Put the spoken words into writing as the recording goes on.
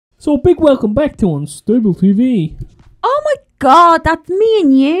So big welcome back to Unstable TV. Oh my god, that's me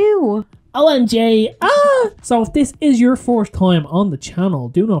and you. OMG. So if this is your first time on the channel,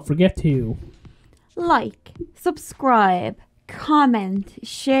 do not forget to Like, subscribe, comment,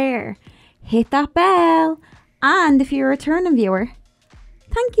 share, hit that bell, and if you're a returning viewer,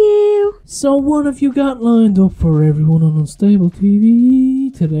 thank you. So what have you got lined up for everyone on Unstable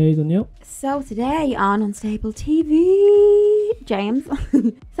TV today, Danielle? So today on Unstable TV, James.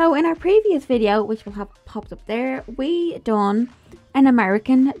 So in our previous video, which will have popped up there, we done an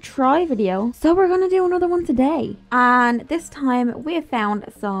American try video. So we're gonna do another one today. And this time we have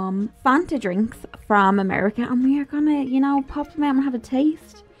found some Fanta drinks from America and we are gonna, you know, pop them out and have a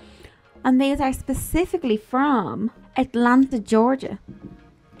taste. And these are specifically from Atlanta, Georgia,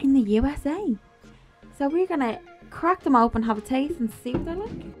 in the USA. So we're gonna crack them open, have a taste and see what they're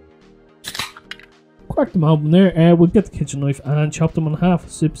like. Crack them open there. We'll get the kitchen knife and chop them in half.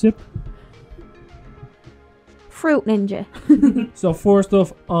 Sip, sip. Fruit Ninja. So first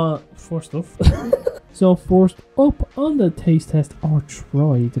up on the taste test or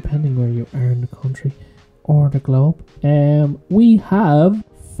try, depending where you are in the country or the globe, we have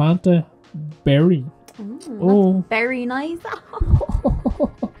Fanta Berry. That's very nice.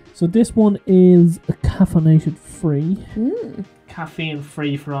 So this one is a caffeinated free. Caffeine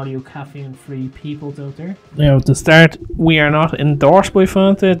free for all you caffeine free people out there. Now to start, we are not endorsed by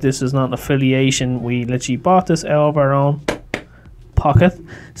Fanta. This is not an affiliation. We literally bought this out of our own pocket.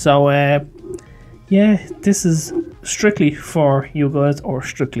 So yeah, this is strictly for you guys or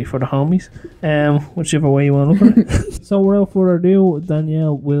strictly for the homies. Whichever way you want to look at it. So without further ado,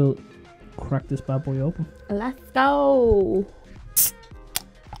 Danielle will crack this bad boy open. Let's go.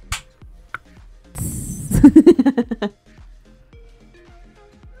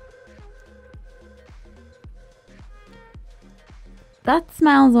 That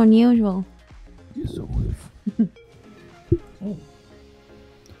smells unusual. Yes, so oh. Do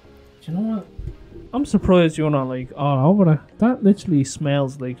you know what? I'm surprised you're not like all over that. That literally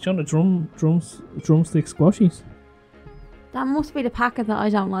smells like, do you know, drumstick squashies. That must be the packet that I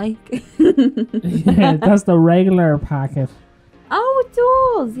don't like. Yeah, that's the regular packet. Oh, it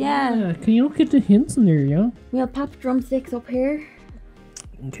does, yeah. Can you not get the hints in there, yeah? We'll pop drumsticks up here.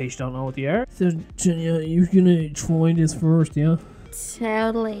 In case you don't know what they are. So, you're gonna try this first, yeah?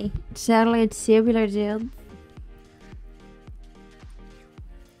 Totally tubular, dude.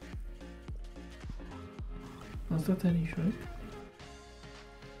 Was that any right?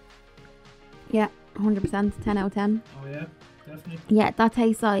 Yeah, 100%, 10 out of 10. Oh yeah, definitely. Yeah, that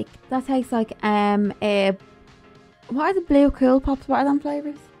tastes like what are the blue Cool Pops? What are them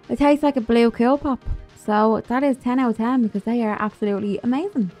flavours? It tastes like a blue Cool Pop. So that is 10 out of 10 because they are absolutely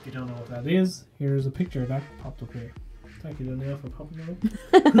amazing. If you don't know what that is, here's a picture that popped up here. Thank you, Danielle, for popping it up.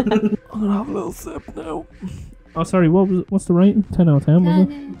 I'm gonna have a little sip now. Oh, sorry, what's the rating? 10 out of 10, was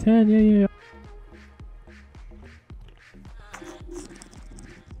it? 10, yeah.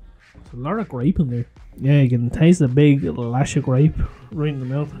 There's a lot of grape in there. Yeah, you can taste a big lash of grape right in the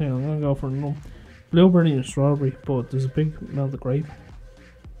mouth. Hang on, I'm gonna go for another blueberry and strawberry, but there's a big amount of grape.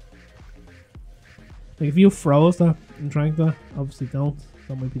 Like if you froze that and drank that, obviously don't.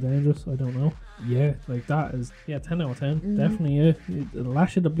 That might be dangerous. I don't know. Yeah, like that is 10 out of 10. Definitely, yeah. A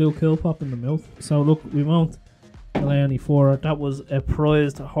lash of the blue Cool Pop in the mouth. So look, we won't delay any further. That was a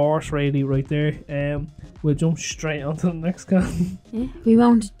prized horse really right there. We'll jump straight onto the next can. Yeah, we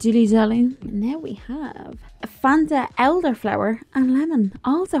won't dilly-dally. Now we have a Fanta Elderflower and Lemon,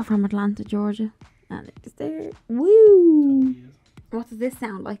 also from Atlanta, Georgia. And it is there. Woo! What does this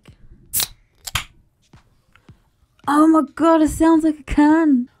sound like? Oh my god, it sounds like a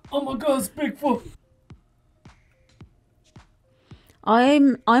can. Oh my god, it's Bigfoot.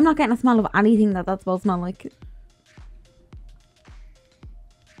 I'm not getting a smell of anything that's supposed to smell like.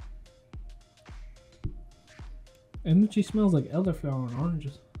 Energy smells like elderflower and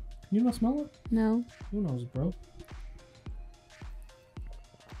oranges. Can you not smell it? No. Who knows, bro?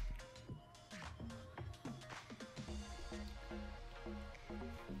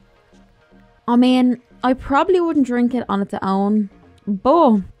 I mean, I probably wouldn't drink it on its own,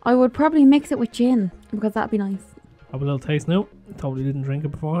 but I would probably mix it with gin because that'd be nice. Have a little taste now. Totally didn't drink it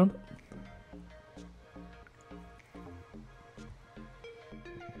beforehand.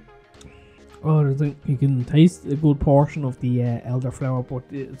 Oh, you can taste a good portion of the elderflower, but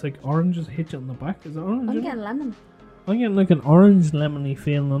it's like oranges hit you on the back. Is it orange? I'm getting lemon. I'm getting like an orange lemony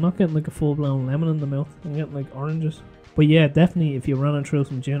feeling. I'm not getting like a full blown lemon in the mouth. I'm getting like oranges. But yeah, definitely if you're running through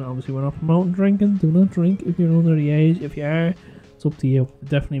some gin, obviously we're not promoting drinking. Do not drink if you're under the age. If you are, it's up to you. It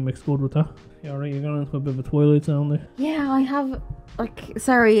definitely mix good with that. You alright? You're going into a bit of a Twilight Zone there. Yeah, I have, like,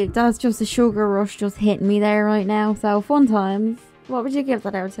 sorry, that's just a sugar rush just hitting me there right now. So, fun times. What would you give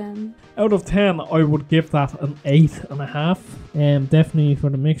that out of 10? Out of 10, I would give that an 8.5. Definitely for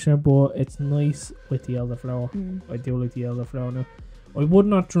the mixture, but it's nice with the elderflower. I do like the elderflower now. I would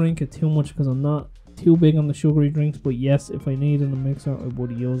not drink it too much because I'm not too big on the sugary drinks, but yes, if I need in a mixer, I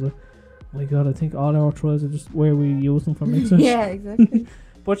would use it. My god, I think all our trials are just where we use them for mixers. Yeah, exactly.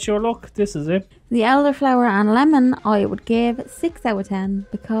 But sure, look, this is it. The elderflower and lemon, I would give 6 out of 10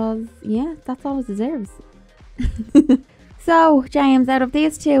 because, yeah, that's all it deserves. So, James, out of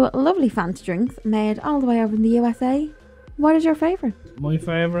these two lovely Fanta drinks made all the way over in the USA, what is your favourite? My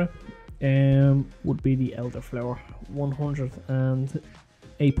favourite would be the elderflower,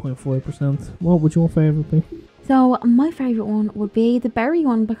 108.5%. What would your favourite be? So, my favourite one would be the berry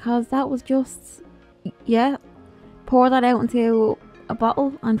one because that was just, yeah, pour that out into a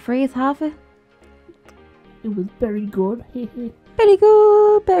bottle and freeze half it. It was very good. Very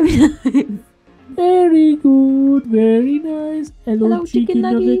good, very nice. Very good, very nice. Hello chicken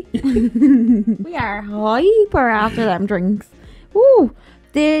nugget. We are hyper after them drinks. Ooh,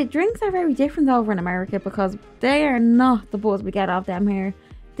 the drinks are very different over in America because they are not the buzz we get off them here.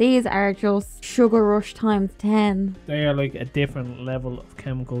 These are just sugar rush times 10. They are like a different level of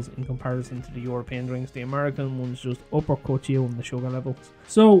chemicals in comparison to the European drinks. The American ones just uppercut you on the sugar levels.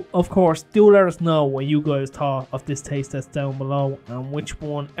 So, of course, do let us know what you guys thought of this taste test down below and which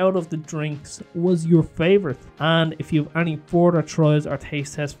one out of the drinks was your favourite. And if you have any further trials or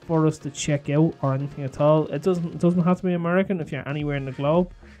taste tests for us to check out or anything at all, it doesn't have to be American. If you're anywhere in the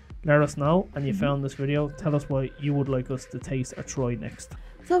globe, let us know. And you found this video, tell us what you would like us to taste or try next.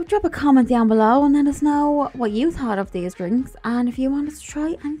 So drop a comment down below and let us know what you thought of these drinks, and if you want us to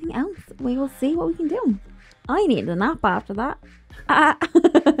try anything else, we will see what we can do. I need a nap after that.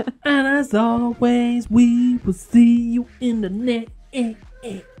 And as always, we will see you in the next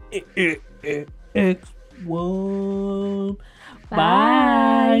one. Bye.